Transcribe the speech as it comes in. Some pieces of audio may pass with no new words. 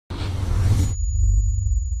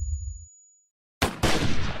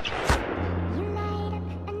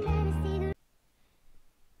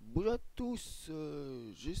Bonjour à tous,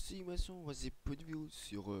 j'essaie simulation, voici peu de vidéos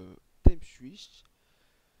sur TimeShift.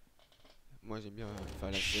 Moi j'aime bien faire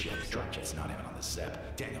la Shit, série. the truck jet's not even on the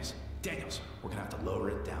ZEP. Daniels, we're gonna have to lower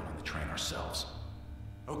it down on the train ourselves.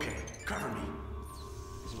 Okay, cover me.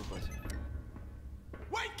 Laissez-moi passer.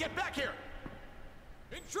 Wait, get back here!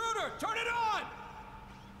 Intruder, turn it on!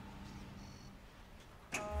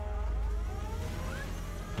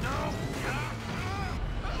 No!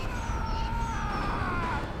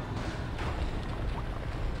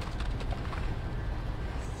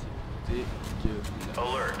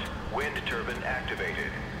 Alert. Wind turbine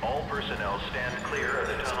activated. All personnel stand clear of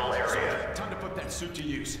the tunnel area. Time to put that suit to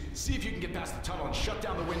use. See if you can get past the tunnel and shut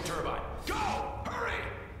down the wind turbine. Go! Hurry!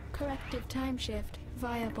 Corrective time shift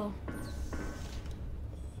viable.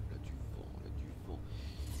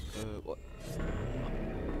 Ouais.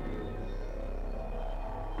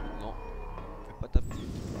 Non, fais pas taper.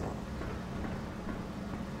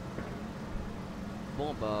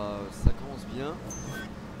 Bon bah ça commence bien.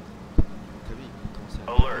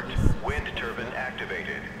 Alert. Wind turbine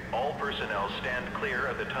activated. All personnel stand clear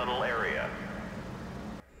of the tunnel area.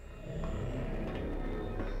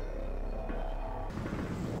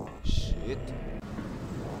 Shit.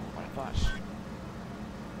 Oh la vache.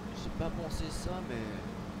 J'ai pas pensé ça mais...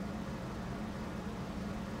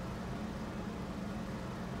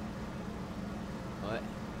 Ouais.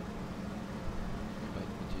 Je vais pas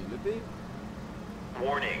écouter le B.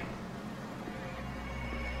 Warning.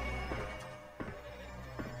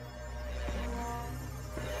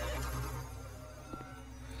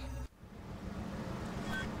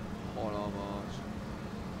 Oh la vache.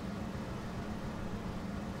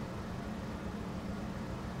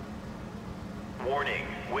 Warning.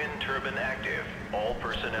 Wind turbine active. All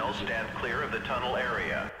personnel stand clear of the tunnel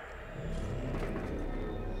area.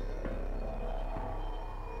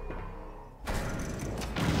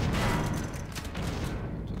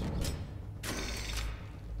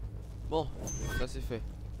 Bon, ça c'est fait.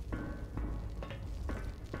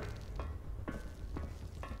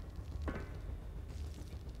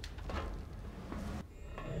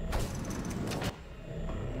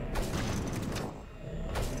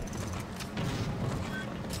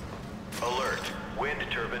 Alert. Wind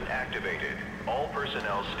turbine activated. All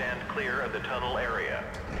personnel stand clear of the tunnel area.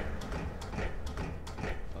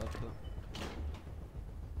 Hop.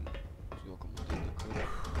 Je dois commander, d'accord.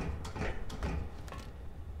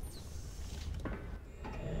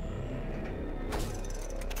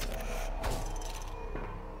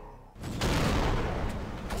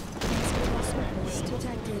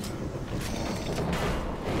 Detected.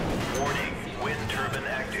 Warning. Wind turbine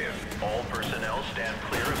active. All personnel stand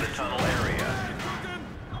clear of the tunnel area.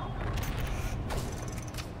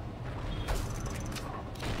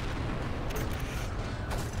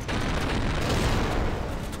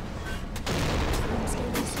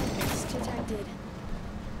 Unstable surface detected.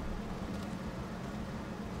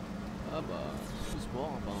 Ah bah, c'est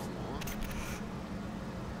sport apparemment.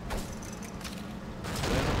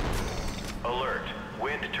 Alert.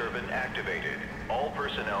 Wind turbine activated. All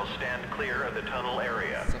personnel stand clear of the tunnel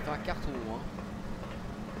area. Ça fait un carton, hein.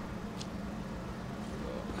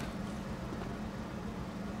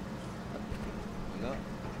 Voilà.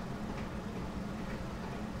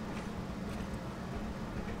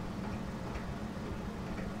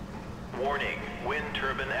 Warning. Wind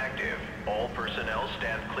turbine active. All personnel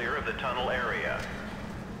stand clear of the tunnel area.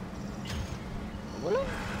 Voilà.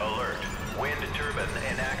 Alert. Wind turbine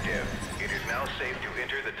inactive. It is now safe to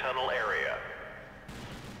enter the tunnel area.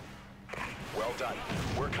 Well done.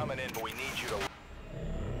 We're coming in, but we need you to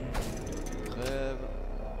Crève.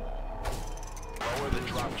 lower the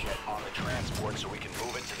drop jet on the transport so we can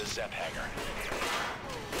move it to the ZEP hangar.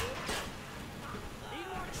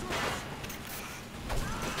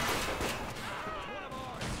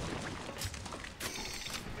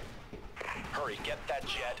 Hurry, get that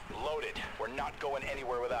jet loaded. We're not going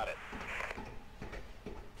anywhere without it.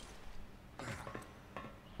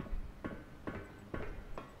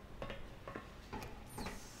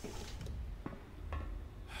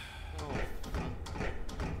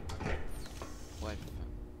 Bref.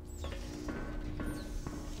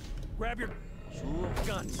 Grab your Bonjour.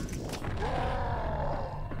 guns.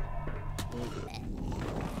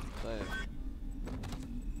 Crève.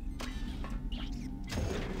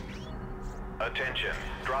 Attention.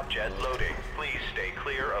 Drop jet loading. Please stay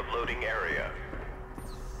clear of loading area.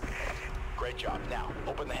 Great job. Now,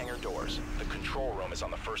 open the hangar doors. The control room is on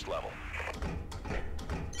the first level.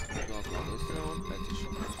 Je dois encore descendre. Là, t'es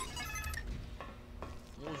chaud.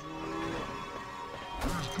 Bonjour.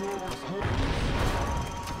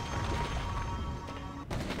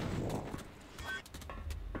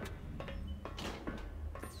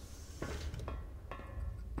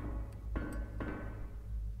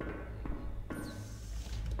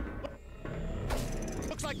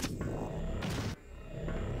 like.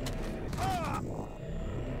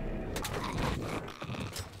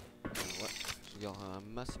 Ouais, je garde un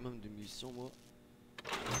maximum de munitions moi.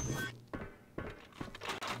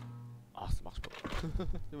 Ah ça marche pas.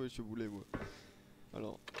 Ouais, je suis boulet moi.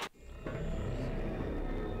 Alors.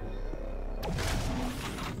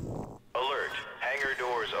 Alert. Hangar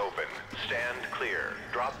doors open. Stand clear.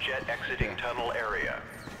 Drop jet exiting tunnel area.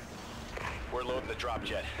 We're loading the drop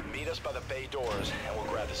jet. Meet us by the bay doors, and we'll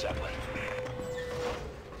grab the Zeppelin.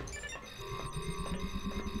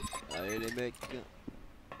 Allez les mecs.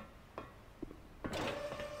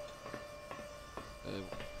 Allez,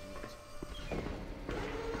 bon.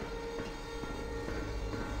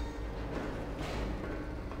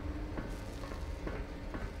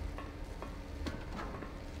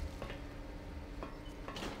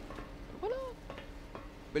 Voilà.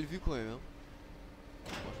 Belle vue quand même hein.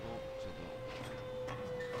 Franchement j'adore.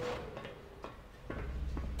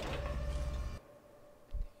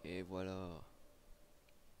 Et voilà.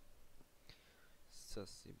 Ça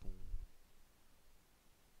c'est bon.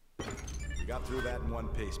 We got through that in one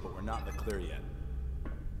piece, but we're not in the clear yet.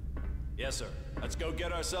 Yes, sir. Let's go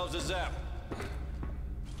get ourselves a zap.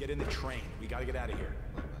 Get in the train. We gotta get out of here.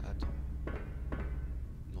 Ouais bah attends.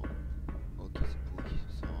 Non. Ok c'est pourri,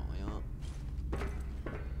 ça sert à rien.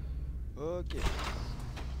 Ok.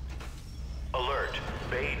 Alert.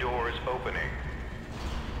 Bay doors opening.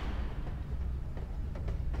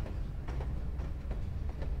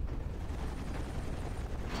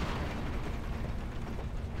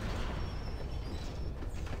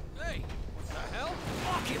 Hey, what the hell?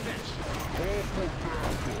 Fuck you, bitch! Allez, bon.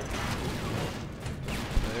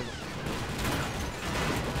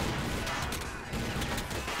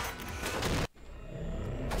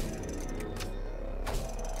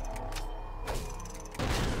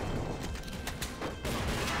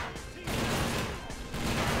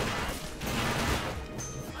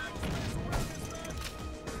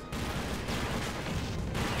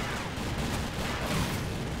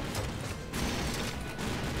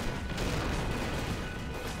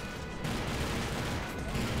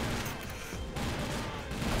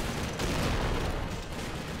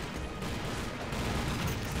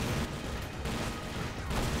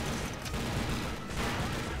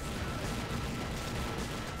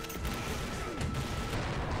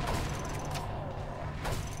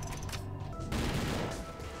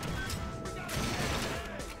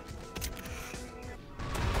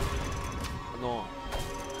 Non.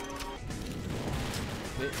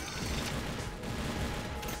 Mais...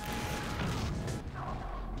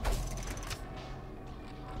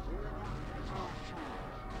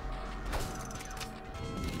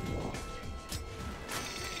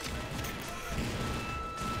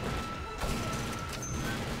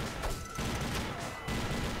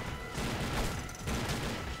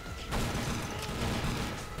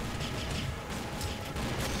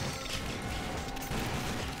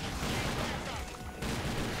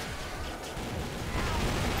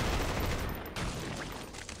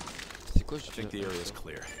 C'est quoi je I think the area is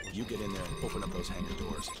clear. You get in there and open up those hangar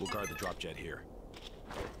doors. We'll guard the drop jet here.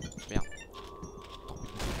 Merde.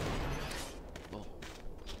 Bon.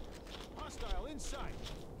 Hostile inside.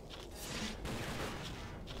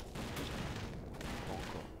 Pas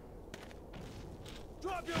encore.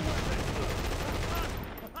 Drop your weapon!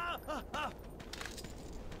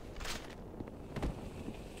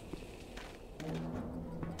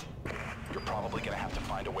 You're probably gonna have to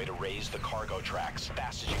find a way to raise the cargo tracks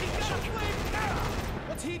fast as you can, soldier.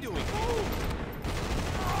 What's he doing?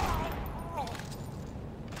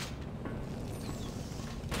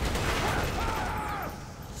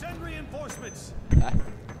 Send reinforcements! Ah.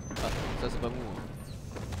 Ah, ça c'est pas mou hein.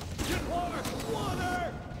 Get water!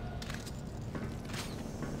 Water!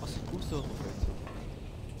 Oh c'est cool ça en fait.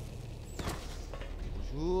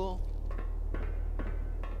 Bonjour.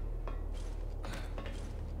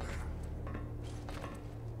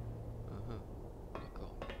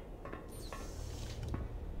 D'accord.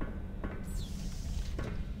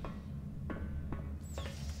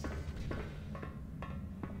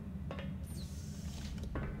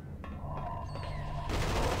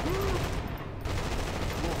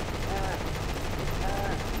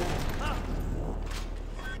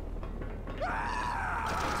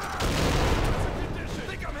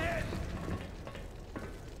 Think I'm hit!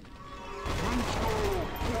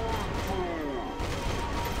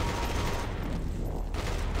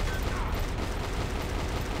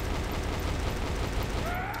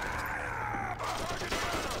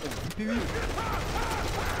 Puis oui.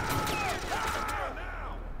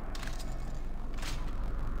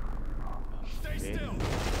 Stay still!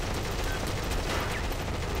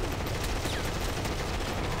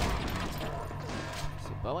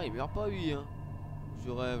 Bah ouais, il meurt pas lui hein. Je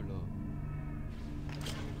rêve là.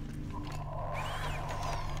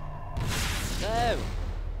 Rêve.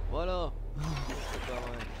 Voilà. C'est pas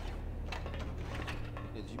vrai.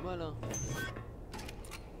 Il y a du mal hein.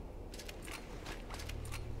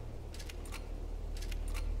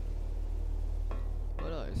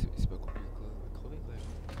 Voilà, c'est pas compliqué quoi. Crever quand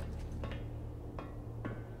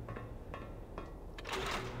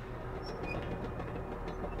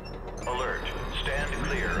même. Alert. Stand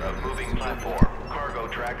clear of moving platform. Cargo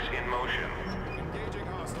tracks in motion. Engaging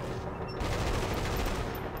hostile.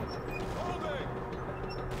 Holding!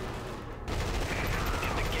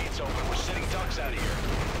 Get the gates open. We're sitting ducks out here.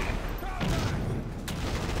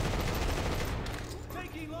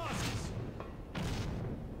 Taking losses.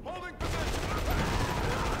 Holding position.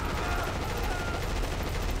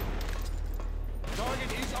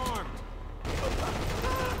 Target is armed.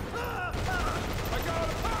 I got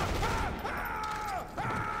him.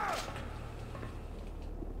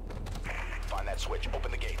 Find that switch.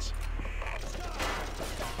 Open the gates.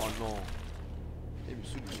 Oh non. Il me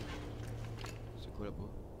saoule. C'est quoi là-bas?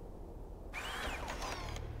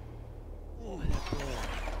 Oh d'accord.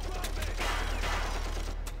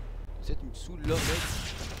 Cette me saoule là mec.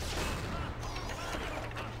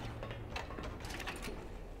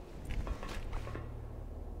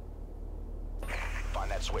 Find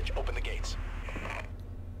that switch. Open the gates.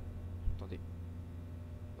 Attendez.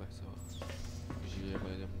 Ouais ça va. J'ai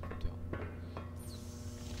regardé mon compteur.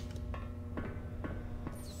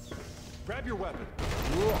 Grab your weapon.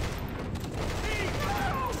 Oh.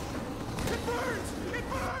 It burns! It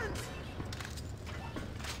burns!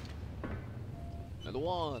 La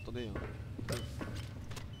droite, attendez. Hein.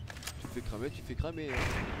 Tu fais cramer. Hein.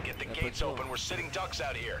 Get the Pas de gates choix. open. We're sitting ducks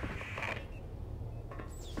out here.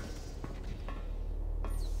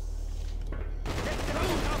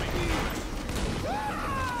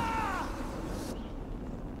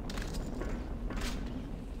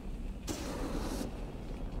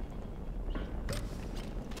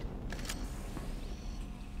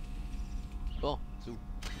 Bon, c'est où?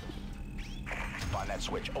 Find that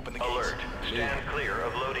switch. Open the gates. Alert. Stand clear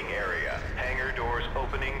of loading area. Hangar doors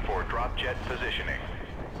opening for drop jet positioning.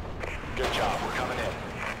 Good job. We're coming in.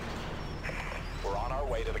 We're on our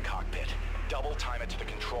way to the cockpit. Double time it to the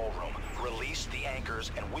control room. Release the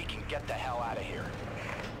anchors, and we can get the hell out of here.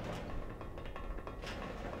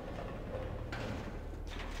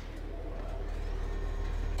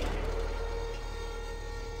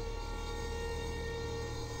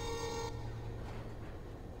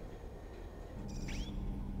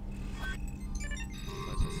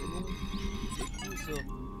 Ah, ça c'est bon. C'est cool ça.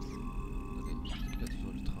 Attendez, il y a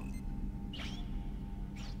toujours le train.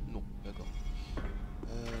 Non, d'accord.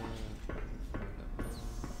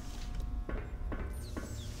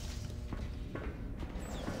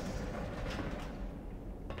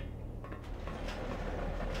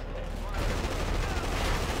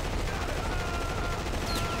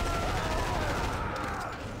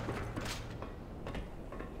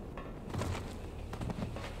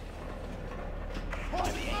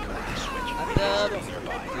 Find the anchor with the switch. À Maybe table. it's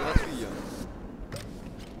nearby. C'est gratuit.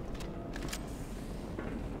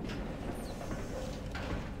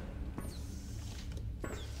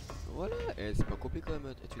 Voilà, et c'est pas compliqué quand même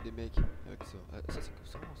à tuer des mecs avec ça. Ah, ça c'est que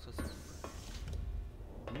ça, c'est.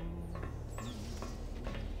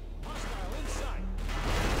 Hostile inside.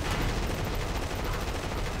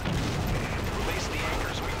 Release the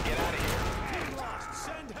anchors. We can get out of here. Team lost.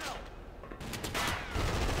 Send help.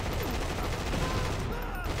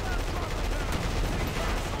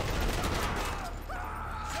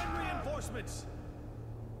 Send reinforcements.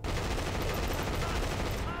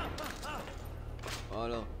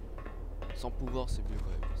 Voilà. Sans pouvoir c'est mieux quand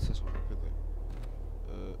même. Ça change un peu quand même.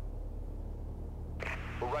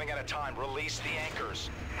 We're running out of time. Release the anchors.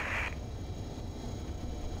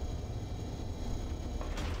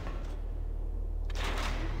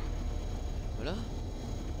 Voilà.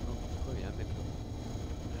 Non, pourquoi il y a un mec là?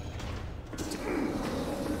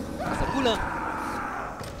 Ah, ça boule hein.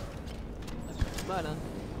 Ça fait du mal hein.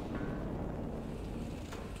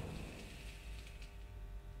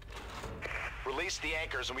 Release the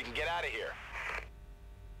anchors, and we can get out of here.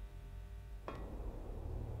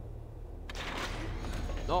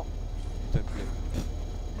 Non. Putain de plaît.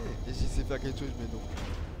 Et si c'est faire quelque chose mais non.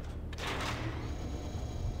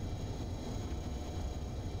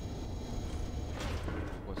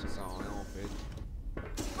 Ouais ça sert à rien en fait.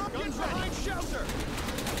 Guns behind shelter.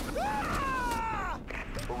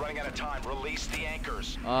 We're running out of time. Release the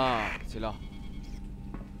anchors. Ah, c'est là.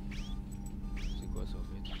 C'est quoi ça en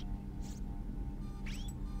fait?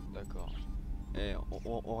 D'accord. Et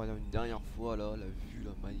on regarde une dernière fois là, la vue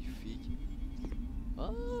là, magnifique.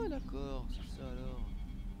 Ah d'accord, c'est ça alors.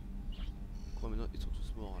 Quoi maintenant ils sont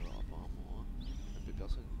tous morts alors apparemment hein. Il n'y a plus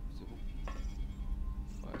personne, c'est bon.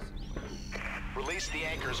 Ouais c'est bon. Release the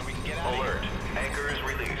anchors and we can get out of Alert. here. Anchors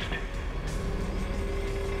released.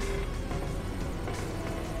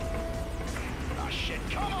 Oh shit,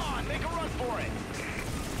 come on, make a run for it.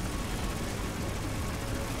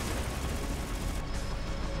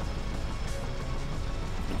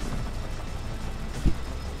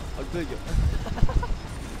 Oh le bug.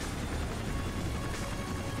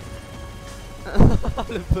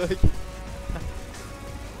 Le bug.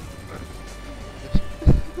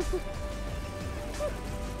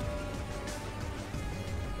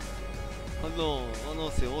 Oh non,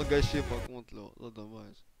 c'est vraiment gâché par contre là. Oh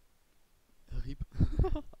dommage. Rip.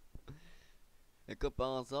 Et comme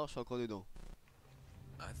par hasard, je suis encore dedans.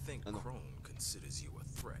 I think Ah non. Crone considers you a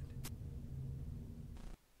threat.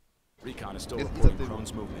 Recon is still It's reporting up there.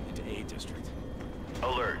 Crone's movement into A District.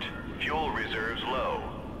 Alert. Fuel reserves low.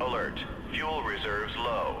 Alert. Fuel reserves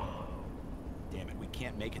low. Damn it, we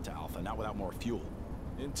can't make it to Alpha, not without more fuel.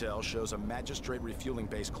 Intel shows a magistrate refueling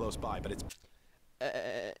base close by, but it's...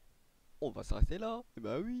 On va s'arrêter là. Eh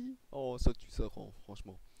bah oui. Oh ça tue ça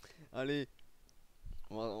franchement. Allez.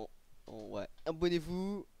 Ouais.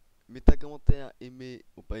 Abonnez-vous. Mettez un commentaire, aimez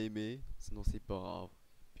ou pas aimé. Sinon c'est pas grave.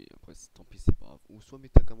 Puis après tant pis c'est pas grave. Ou soit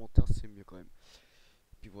mettez un commentaire, c'est mieux quand même.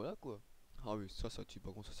 Puis voilà quoi. Ah oui ça tue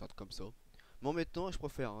par contre ça sert comme ça. Mais maintenant je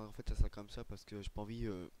préfère hein. En fait ça sert comme ça parce que j'ai pas envie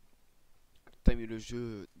timer le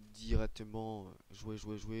jeu directement. Jouer.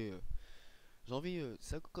 J'ai envie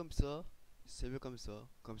ça comme ça. C'est mieux comme ça.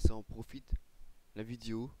 Comme ça on profite la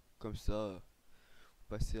vidéo. Comme ça vous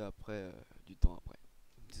passez après du temps après.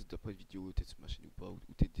 Des autres après vidéo, t'es sur ma chaîne ou pas, ou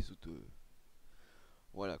t'es des autres.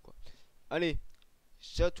 Voilà quoi. Allez,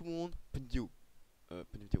 ciao tout le monde. Bonne vidéo.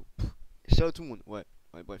 Bonne vidéo. Ciao tout le monde. Ouais,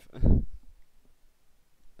 bref.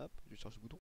 Hop, je cherche le bouton.